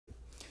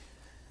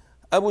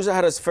Abu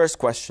Zahra's first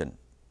question.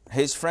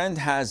 His friend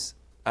has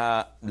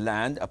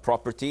land, a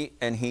property,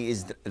 and he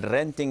is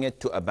renting it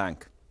to a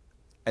bank.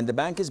 And the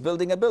bank is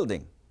building a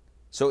building.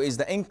 So is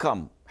the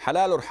income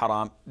halal or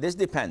haram? This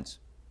depends.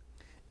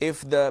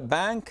 If the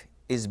bank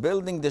is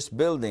building this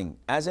building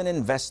as an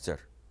investor,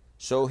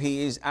 so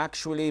he is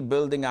actually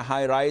building a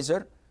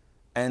high-riser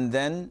and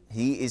then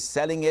he is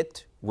selling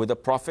it with a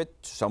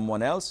profit to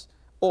someone else,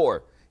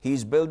 or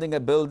he's building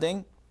a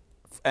building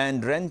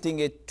and renting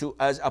it to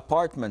as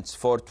apartments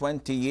for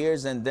 20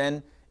 years and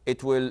then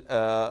it will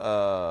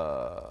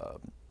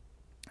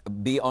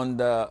be on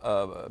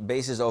the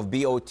basis of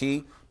BOT,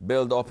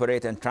 build,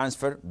 operate, and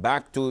transfer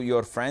back to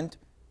your friend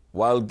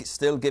while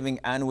still giving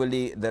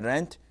annually the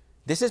rent.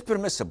 This is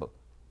permissible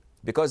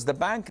because the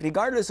bank,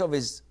 regardless of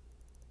his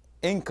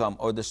income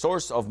or the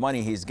source of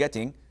money he's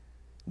getting,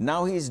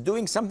 now he's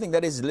doing something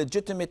that is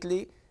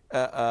legitimately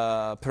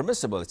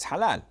permissible. It's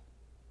halal.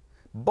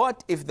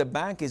 But if the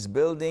bank is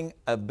building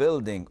a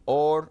building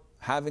or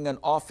having an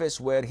office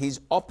where he's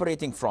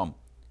operating from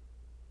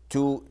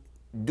to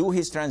do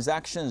his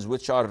transactions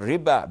which are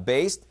riba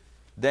based,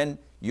 then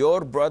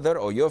your brother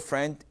or your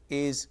friend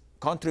is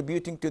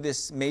contributing to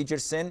this major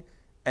sin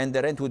and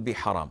the rent would be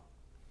haram.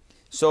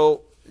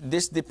 So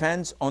this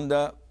depends on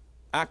the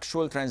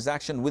actual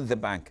transaction with the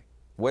bank,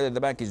 whether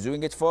the bank is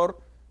doing it for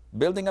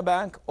building a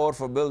bank or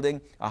for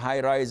building a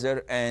high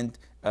riser and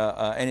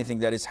anything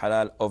that is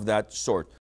halal of that sort.